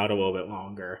ride it out a little bit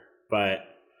longer. But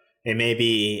it may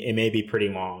be pretty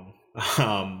long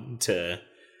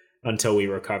until we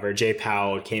recover. Jay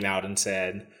Powell came out and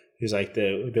said, he was like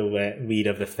the lead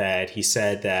of the Fed. He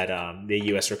said that the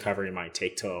U.S. recovery might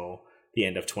take till the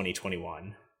end of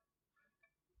 2021,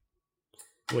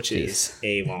 which is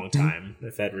a long time.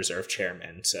 The Fed Reserve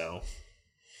Chairman. So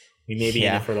we may be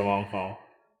in it for the long haul.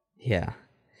 Yeah.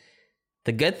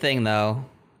 The good thing, though,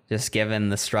 just given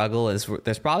the struggle, is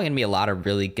there's probably going to be a lot of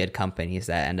really good companies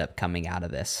that end up coming out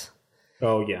of this.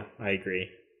 Oh, yeah, I agree.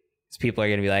 So people are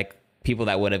going to be like, people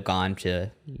that would have gone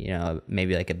to,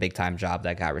 maybe like a big time job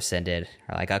that got rescinded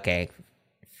are like, okay,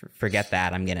 forget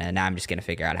that. I'm just going to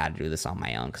figure out how to do this on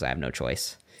my own because I have no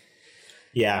choice.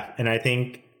 Yeah. And I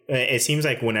think it seems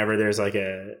like whenever there's like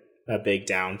a big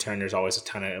downturn, there's always a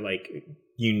ton of like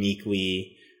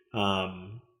uniquely,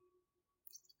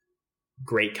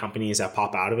 great companies that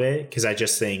pop out of it. Because I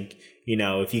just think,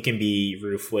 if you can be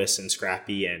ruthless and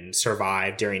scrappy and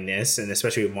survive during this, and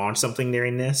especially launch something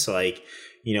during this, like,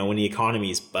 when the economy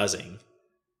is buzzing,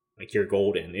 like, you're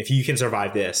golden. If you can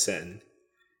survive this, then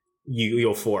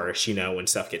you'll flourish, when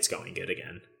stuff gets going good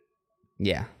again.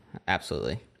 Yeah,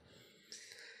 absolutely.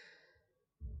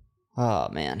 Oh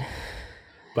man.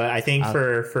 But I think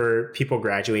for people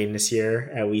graduating this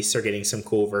year, at least they're getting some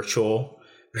cool virtual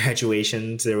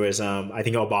graduations. There was I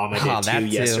think Obama did 2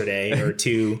 yesterday or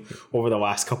 2 over the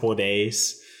last couple of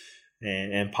days,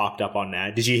 and popped up on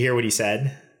that. Did you hear what he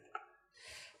said?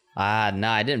 No,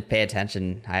 I didn't pay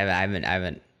attention. I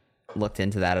haven't looked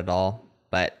into that at all.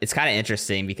 But it's kind of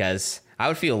interesting because I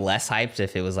would feel less hyped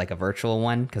if it was like a virtual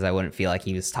one, because I wouldn't feel like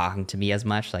he was talking to me as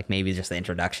much. Like maybe just the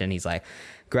introduction, he's like,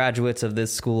 graduates of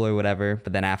this school or whatever.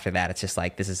 But then after that, it's just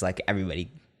like, this is like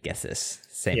everybody gets this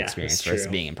same experience versus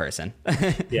being in person.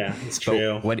 Yeah, it's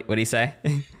true. What did he say?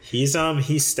 He's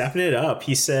stepping it up.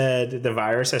 He said the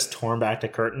virus has torn back the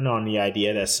curtain on the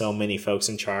idea that so many folks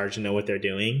in charge know what they're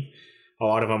doing. A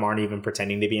lot of them aren't even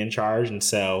pretending to be in charge, and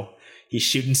so he's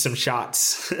shooting some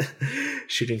shots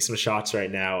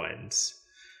right now. And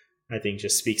I think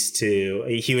just speaks to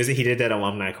he did that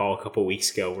alumni call a couple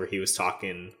weeks ago where he was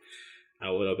talking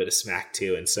a little bit of smack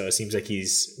too, and so it seems like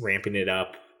he's ramping it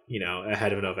up,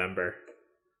 ahead of November.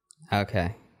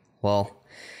 Okay. Well,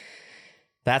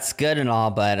 that's good and all,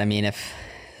 but I mean, if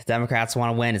Democrats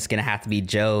want to win, it's going to have to be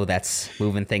Joe that's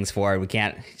moving things forward. We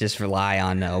can't just rely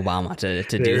on Obama to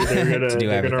do everything.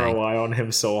 They're going to rely on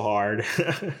him so hard.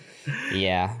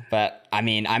 Yeah, but I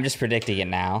mean, I'm just predicting it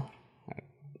now.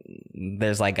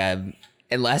 There's like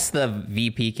unless the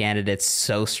VP candidate's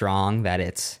so strong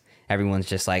that everyone's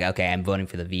just like, okay, I'm voting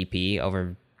for the VP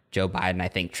over Joe Biden, I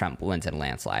think Trump wins in a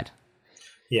landslide.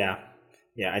 Yeah,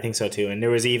 I think so too. And there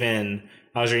was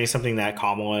I was reading something that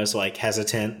Kamala is like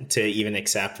hesitant to even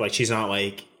accept. Like, she's not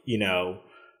like,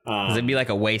 Because it'd be like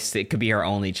a waste. It could be her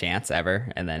only chance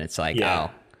ever. And then it's like, because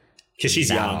she's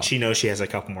young. She knows she has a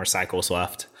couple more cycles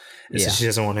left. So she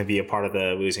doesn't want to be a part of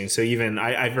the losing. So even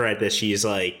I've read that she's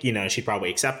like, she'd probably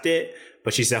accept it,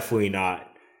 but she's definitely not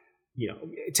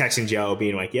texting Joe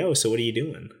being like, yo, so what are you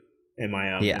doing? Am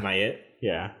I it?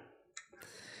 Yeah.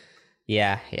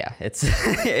 Yeah. It's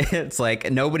it's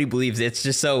like nobody believes it. It's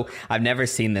just so I've never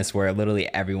seen this where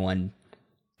literally everyone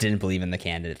didn't believe in the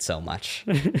candidate so much.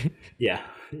 Yeah,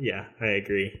 I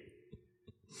agree.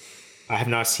 I have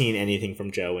not seen anything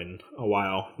from Joe in a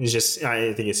while.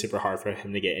 I think it's super hard for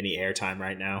him to get any airtime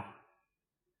right now.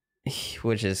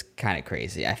 Which is kind of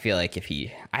crazy. I feel like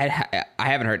I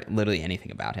haven't heard literally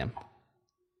anything about him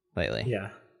lately. Yeah.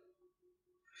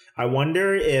 I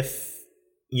wonder if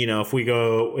we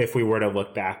were to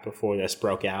look back before this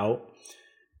broke out,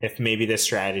 if maybe the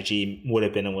strategy would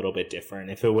have been a little bit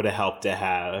different, if it would have helped to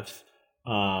have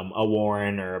a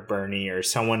Warren or a Bernie or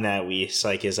someone that we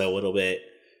like is a little bit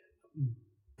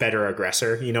better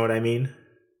aggressor. You know what I mean?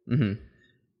 Mm-hmm.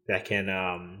 That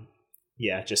can,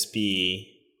 just be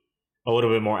a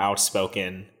little bit more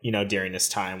outspoken, during this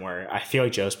time where I feel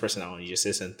like Joe's personality just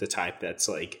isn't the type that's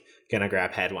like gonna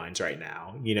grab headlines right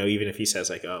now. Even if he says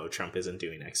like, oh, Trump isn't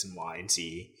doing X and Y and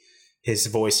Z, his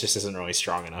voice just isn't really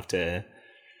strong enough to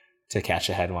catch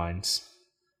the headlines.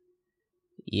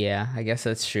 Yeah, I guess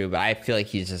that's true, but I feel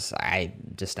like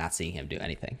I'm just not seeing him do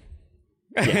anything.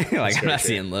 Yeah, like I'm not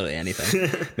seeing literally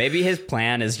anything. Maybe his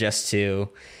plan is just to,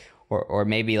 or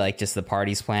maybe like just the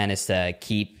party's plan is to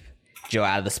keep Joe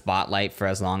out of the spotlight for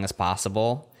as long as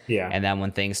possible. Yeah. And then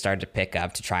when things start to pick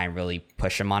up, to try and really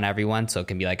push him on everyone, so it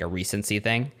can be like a recency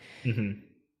thing. Mm-hmm.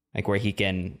 Like where he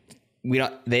can,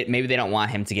 maybe they don't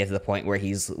want him to get to the point where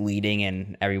he's leading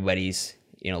and everybody's,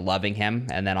 loving him.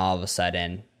 And then all of a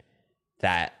sudden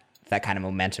that kind of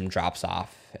momentum drops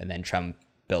off and then Trump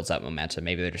builds up momentum.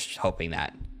 Maybe they're just hoping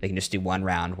that they can just do one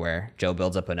round where Joe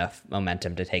builds up enough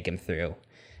momentum to take him through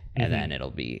and then it'll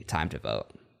be time to vote.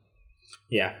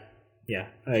 Yeah,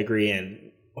 I agree.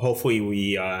 And hopefully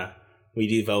we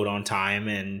do vote on time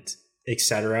and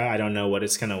etc. I don't know what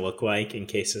it's going to look like in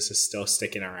case this is still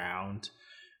sticking around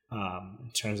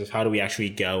in terms of how do we actually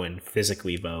go and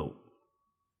physically vote.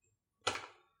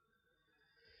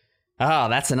 Oh,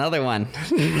 that's another one.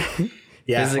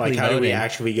 Yeah, physically like how voting. do we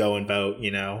actually go and vote?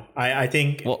 I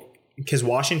think because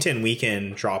Washington, we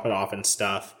can drop it off and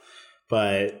stuff,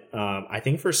 but I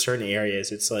think for certain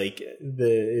areas it's like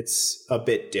it's a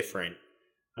bit different.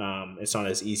 It's not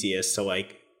as easy as to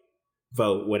like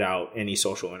vote without any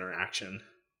social interaction.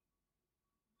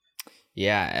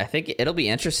 Yeah, I think it'll be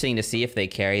interesting to see if they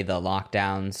carry the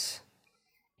lockdowns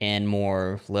in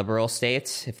more liberal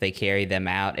states, if they carry them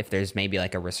out, if there's maybe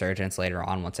like a resurgence later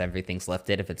on once everything's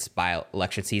lifted, if it's by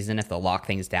election season, if they'll lock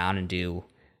things down and do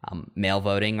mail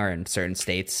voting or in certain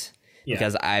states. Yeah.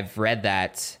 Because I've read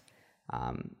that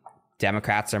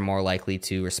Democrats are more likely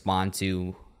to respond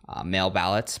to mail-in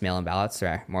ballots.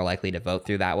 They're more likely to vote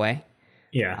through that way.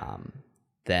 Yeah.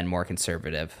 Than more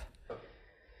conservative.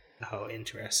 Oh,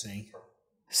 interesting.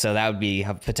 So that would be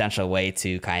a potential way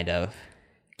to kind of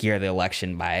gear the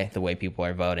election by the way people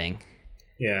are voting.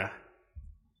 Yeah.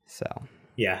 So.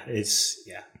 Yeah,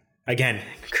 again,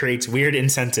 creates weird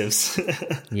incentives.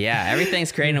 Yeah,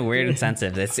 everything's creating a weird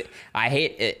incentive. I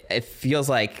hate it. It feels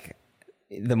like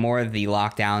the more the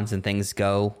lockdowns and things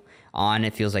go on,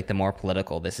 it feels like the more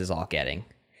political this is all getting.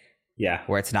 Yeah.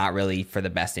 Where it's not really for the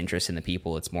best interest in the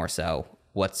people. It's more so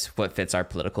what fits our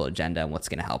political agenda and what's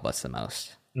going to help us the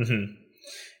most. Mm-hmm.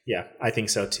 Yeah, I think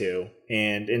so too.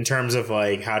 And in terms of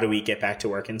like, how do we get back to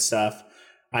work and stuff?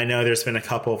 I know there's been a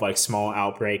couple of like small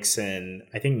outbreaks in,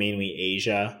 I think mainly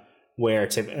Asia, where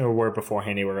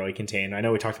beforehand they were really contained. I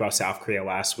know we talked about South Korea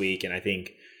last week, and I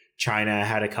think China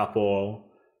had a couple.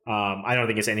 I don't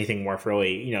think it's anything worth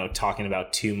really, talking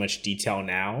about too much detail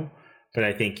now. But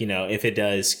I think, if it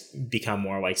does become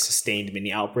more like sustained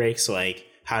mini outbreaks, like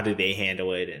how do they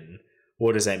handle it and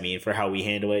what does that mean for how we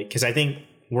handle it? Because I think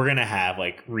we're going to have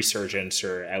like resurgence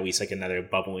or at least like another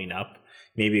bubbling up.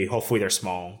 Maybe hopefully they're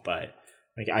small, but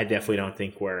like I definitely don't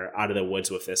think we're out of the woods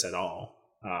with this at all.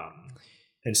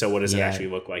 And so what does it actually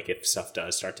look like if stuff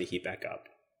does start to heat back up?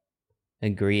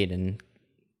 Agreed. And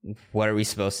what are we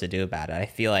supposed to do about it? I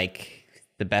feel like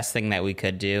the best thing that we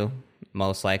could do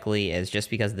most likely is, just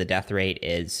because the death rate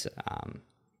is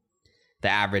the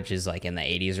average is like in the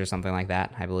 80s or something like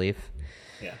that, I believe.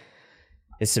 Yeah.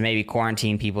 Is to maybe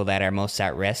quarantine people that are most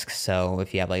at risk. So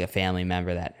if you have like a family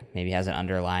member that maybe has an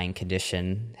underlying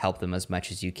condition, help them as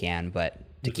much as you can. But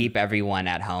to keep everyone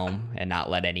at home and not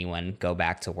let anyone go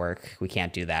back to work, we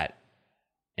can't do that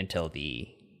until the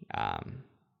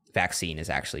vaccine is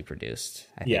actually produced.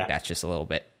 I think that's just a little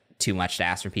bit too much to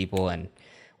ask for people. And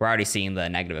we're already seeing the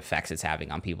negative effects it's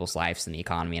having on people's lives and the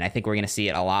economy. And I think we're going to see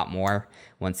it a lot more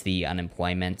once the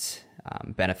unemployment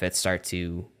benefits start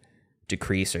to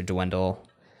decrease or dwindle.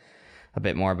 a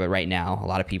bit more. But right now, a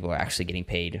lot of people are actually getting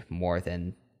paid more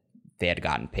than they had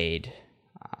gotten paid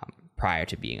prior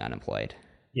to being unemployed.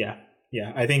 Yeah.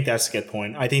 Yeah, I think that's a good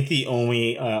point. I think the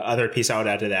only other piece I would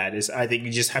add to that is I think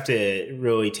you just have to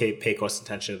really pay close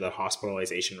attention to the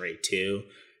hospitalization rate too,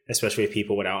 especially with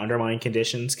people without underlying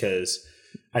conditions, because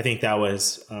I think that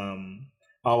was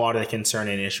a lot of the concern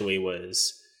initially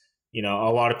was, a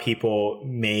lot of people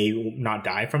may not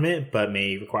die from it, but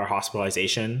may require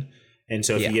hospitalization. And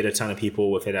so if you get a ton of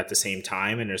people with it at the same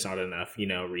time and there's not enough,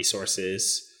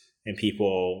 resources and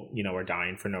people, are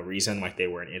dying for no reason like they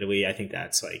were in Italy, I think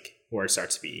that's like where it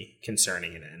starts to be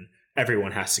concerning, and then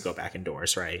everyone has to go back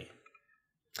indoors, right?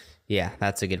 Yeah,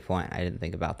 that's a good point. I didn't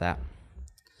think about that.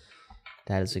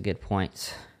 That is a good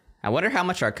point. I wonder how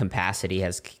much our capacity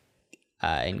has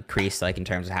increased, like in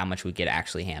terms of how much we could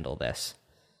actually handle this.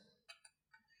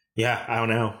 Yeah, I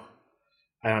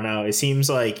don't know. It seems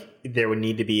like there would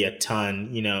need to be a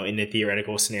ton, in the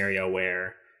theoretical scenario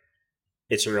where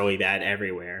it's really bad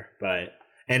everywhere,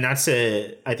 and I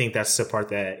think that's the part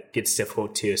that gets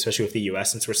difficult too, especially with the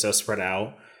US, since we're so spread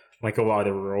out, like a lot of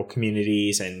the rural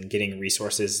communities and getting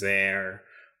resources there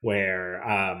where,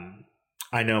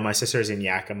 I know my sister's in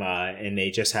Yakima and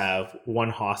they just have one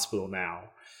hospital now.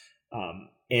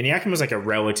 And Yakima is like a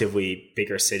relatively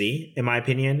bigger city, in my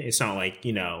opinion. It's not like,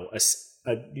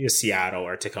 a Seattle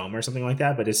or Tacoma or something like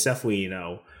that, but it's definitely,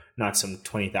 not some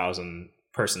 20,000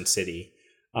 person city.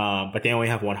 But they only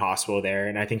have one hospital there.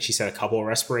 And I think she said a couple of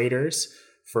respirators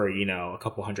for, a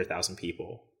couple 100,000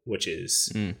 people, which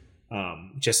is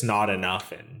just not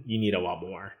enough. And you need a lot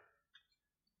more.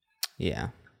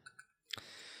 Yeah.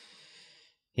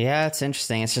 Yeah, it's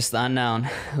interesting. It's just the unknown.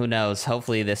 Who knows?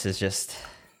 Hopefully this is just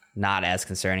not as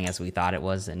concerning as we thought it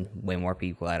was, and way more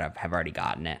people that have already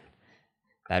gotten it.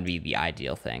 That'd be the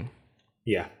ideal thing.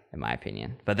 Yeah. In my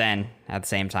opinion. But then at the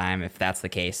same time, if that's the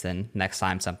case, then next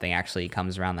time something actually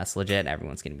comes around that's legit,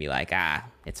 everyone's going to be like,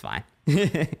 it's fine.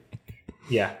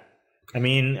 Yeah. I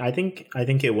mean, I think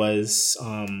it was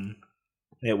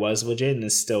legit, and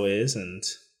it still is. And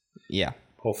yeah,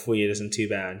 hopefully it isn't too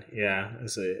bad. Yeah.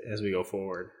 As we go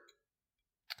forward.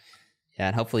 Yeah.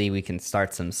 And hopefully we can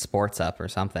start some sports up or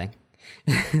something.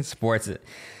 Sports,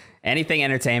 anything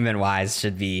entertainment wise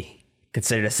should be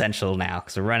considered essential now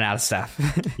because we're running out of stuff.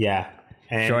 Yeah.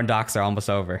 And Jordan docs are almost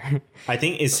over. I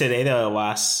think, is today the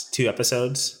last 2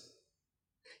 episodes?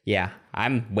 Yeah.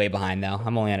 I'm way behind though.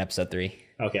 I'm only on episode 3.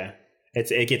 Okay.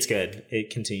 It gets good. It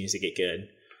continues to get good.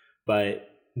 But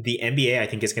the NBA, I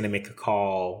think, is going to make a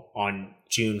call on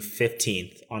June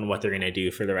 15th on what they're going to do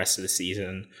for the rest of the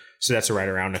season. So that's right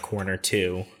around the corner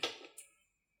too.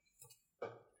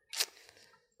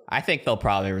 I think they'll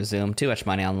probably resume. Too much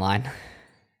money online.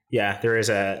 Yeah, there is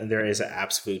an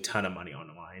absolute ton of money on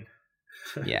the line.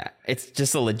 Yeah, it's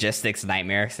just a logistics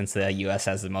nightmare since the U.S.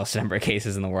 has the most number of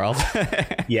cases in the world.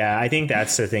 Yeah, I think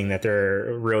that's the thing that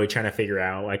they're really trying to figure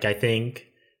out. Like, I think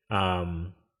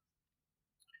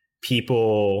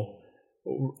people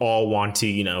all want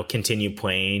to, continue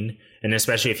playing. And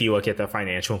especially if you look at the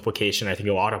financial implication, I think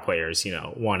a lot of players,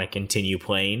 want to continue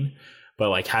playing.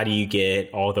 But like, how do you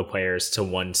get all the players to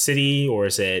one city, or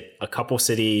is it a couple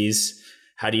cities?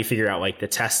 How do you figure out like the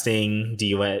testing? Do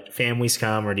you let families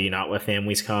come or do you not let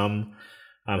families come?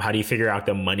 How do you figure out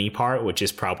the money part, which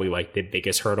is probably like the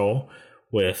biggest hurdle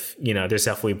with, there's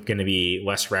definitely going to be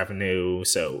less revenue.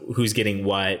 So who's getting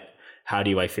what? How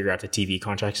do you like figure out the TV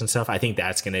contracts and stuff? I think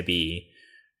that's going to be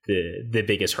the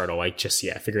biggest hurdle, like just,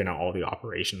 figuring out all the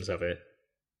operations of it.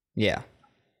 Yeah.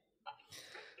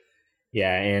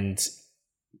 Yeah. And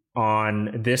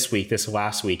on this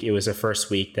last week, it was the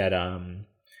first week that,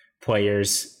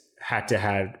 players had to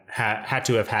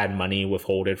have had money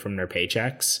withholded from their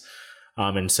paychecks.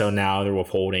 And so now they're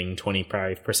withholding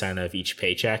 25% of each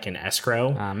paycheck in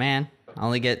escrow. Oh man, I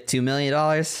only get $2 million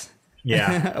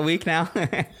a week now.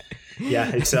 Yeah.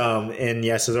 It's, so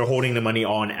they're holding the money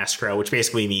all in escrow, which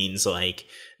basically means like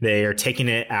they are taking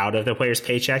it out of the players'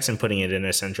 paychecks and putting it in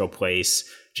a central place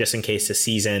just in case the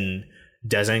season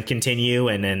doesn't continue.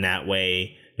 And then that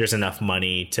way there's enough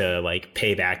money to like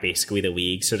pay back basically the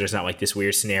league. So there's not like this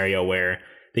weird scenario where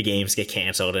the games get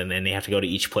canceled and then they have to go to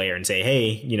each player and say,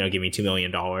 hey, give me $2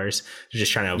 million. They're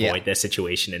just trying to avoid that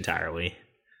situation entirely.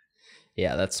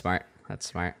 Yeah, that's smart.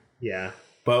 Yeah.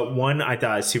 But one I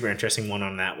thought a super interesting one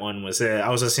on that one was I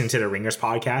was listening to the Ringers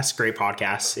podcast. Great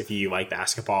podcast. If you like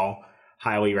basketball,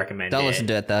 highly recommend it. Don't listen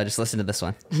to it though. Just listen to this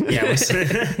one. Yeah.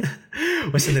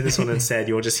 Listen to this one instead.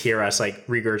 You'll just hear us like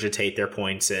regurgitate their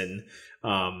points in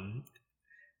a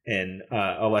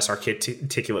less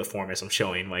articulate form as I'm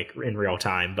showing like in real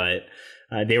time. But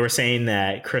they were saying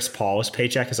that Chris Paul's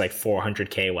paycheck is like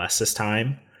 $400K less this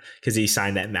time because he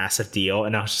signed that massive deal.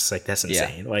 And I was just like, that's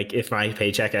insane. Yeah. Like if my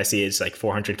paycheck, I see it's like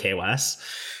 $400K less.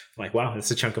 I'm like, wow,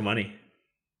 that's a chunk of money.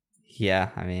 Yeah.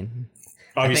 I mean,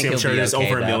 obviously I'm sure there's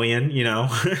over $1 million, you know,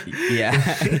 yeah,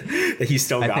 that he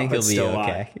still got, I think but still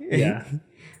okay. Yeah.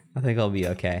 I think he'll be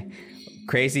okay.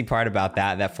 Crazy part about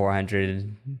that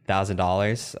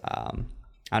 $400,000. I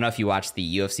don't know if you watched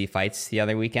the UFC fights the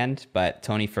other weekend, but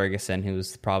Tony Ferguson,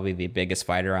 who's probably the biggest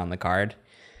fighter on the card,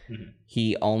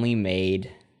 he only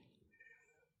made,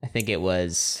 I think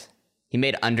he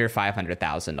made under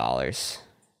 $500,000.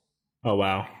 Oh,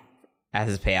 wow. As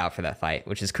his payout for that fight,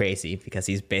 which is crazy because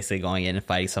he's basically going in and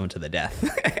fighting someone to the death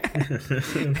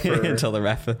until the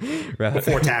ref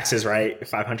before taxes, right?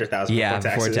 500,000. Yeah,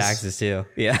 before taxes too.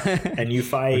 Yeah, and you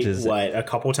fight a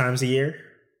couple times a year?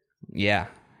 Yeah,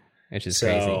 which is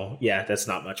crazy. Yeah, that's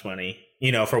not much money,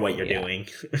 you know, for what you're doing.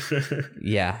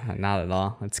 Yeah, not at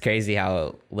all. It's crazy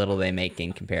how little they make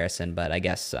in comparison, but I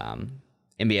guess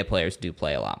NBA players do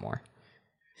play a lot more.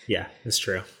 Yeah, that's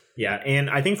true. Yeah, and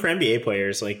I think for NBA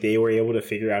players, like they were able to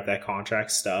figure out that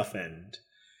contract stuff. And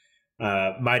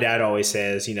my dad always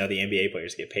says, you know, the NBA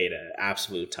players get paid an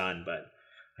absolute ton, but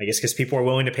I guess because people are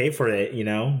willing to pay for it, you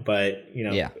know. But you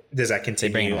know, does that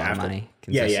continue? They bring a lot of money.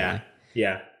 Yeah.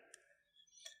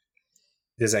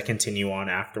 Does that continue on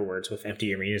afterwards with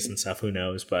empty arenas and stuff? Who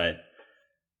knows? But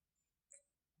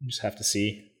you just have to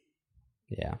see.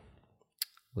 Yeah,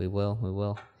 we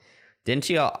will. Didn't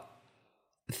you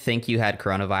think you had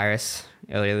coronavirus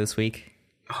earlier this week?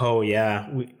 Oh yeah,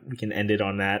 we can end it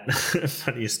on that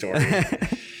funny story.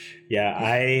 Yeah,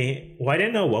 I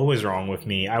didn't know what was wrong with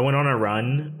me. I went on a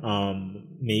run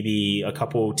maybe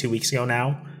 2 weeks ago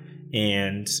now,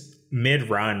 and mid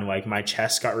run, like my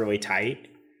chest got really tight,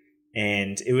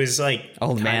 and it was like,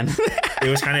 it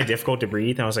was kind of difficult to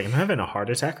breathe. And I was like, am I having a heart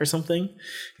attack or something?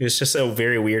 It was just a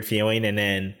very weird feeling, and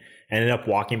then I ended up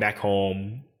walking back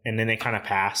home, and then it kind of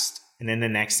passed. And then the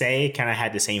next day, kind of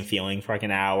had the same feeling for like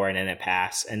an hour, and then it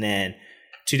passed. And then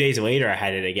 2 days later, I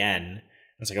had it again.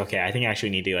 I was like, okay, I think I actually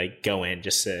need to like go in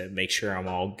just to make sure I'm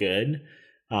all good.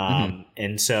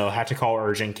 And so I had to call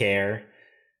urgent care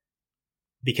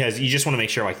because you just want to make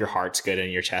sure like your heart's good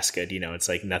and your chest's good. You know, it's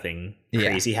like nothing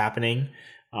crazy happening.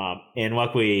 And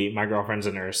luckily, my girlfriend's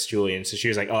a nurse, Julian. So she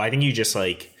was like, oh, I think you just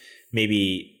like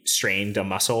maybe strained a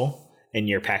muscle in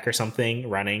your pec or something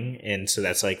running, and so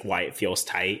that's like why it feels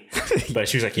tight. But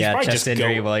she was like, you should probably chest just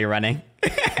injury go while you're running.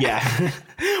 Yeah.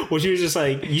 Well, she was just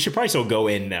like, you should probably still go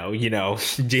in though, you know,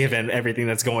 given everything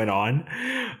that's going on.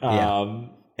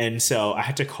 And so I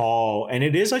had to call, and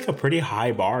it is like a pretty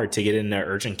high bar to get into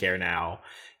urgent care now.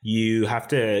 You have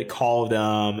to call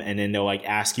them, and then they'll like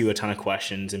ask you a ton of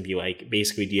questions and be like,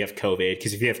 basically, do you have COVID?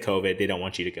 Because if you have COVID, they don't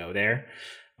want you to go there.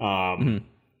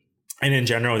 And in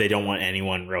general, they don't want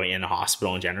anyone really in the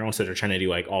hospital in general. So they're trying to do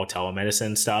like all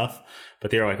telemedicine stuff. But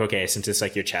they're like, okay, since it's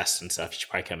like your chest and stuff, you should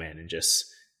probably come in and just,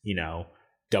 you know,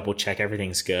 double check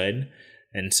everything's good.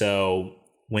 And so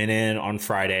went in on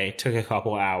Friday, took a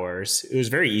couple hours. It was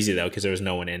very easy though, because there was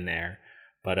no one in there.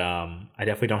 But I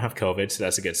definitely don't have COVID, so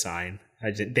that's a good sign.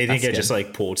 They think I just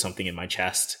like pulled something in my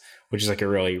chest, which is like a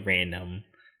really random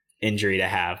injury to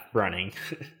have running.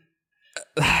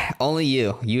 Only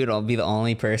you would be the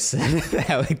only person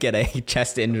that would get a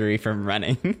chest injury from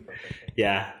running.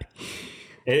 Yeah,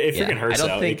 it freaking hurts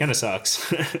though. It kind of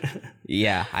sucks.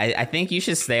 Yeah, I think you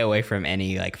should stay away from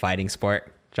any like fighting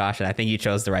sport, Josh, and I think you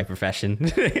chose the right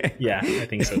profession. Yeah, I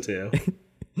think so too.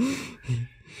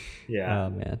 Yeah. Oh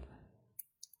man.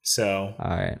 So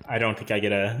all right, I don't think I get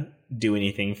to do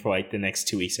anything for like the next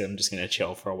 2 weeks. I'm just gonna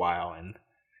chill for a while and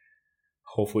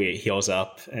hopefully it heals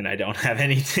up and I don't have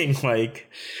anything like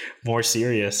more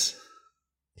serious.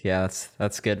 Yeah,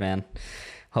 that's good, man.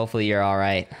 Hopefully you're all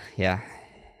right. Yeah.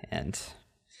 And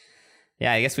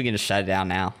yeah, I guess we can just shut it down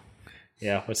now.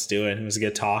 Yeah, let's do it. It was a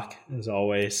good talk as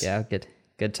always. Yeah,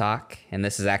 good talk. And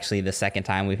this is actually the second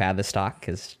time we've had this talk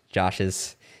because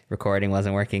Josh's recording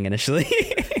wasn't working initially.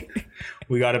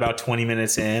 We got about 20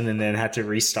 minutes in and then had to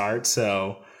restart.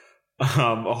 So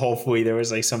hopefully there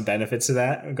was like some benefits to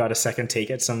that. We got a second take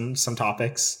at some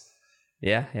topics.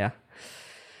 Yeah.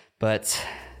 But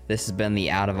this has been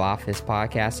the Out of Office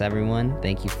podcast, everyone.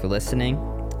 Thank you for listening.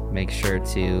 Make sure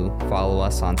to follow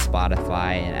us on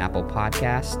Spotify and Apple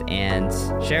Podcast and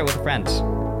share it with friends.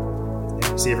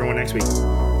 See everyone next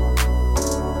week.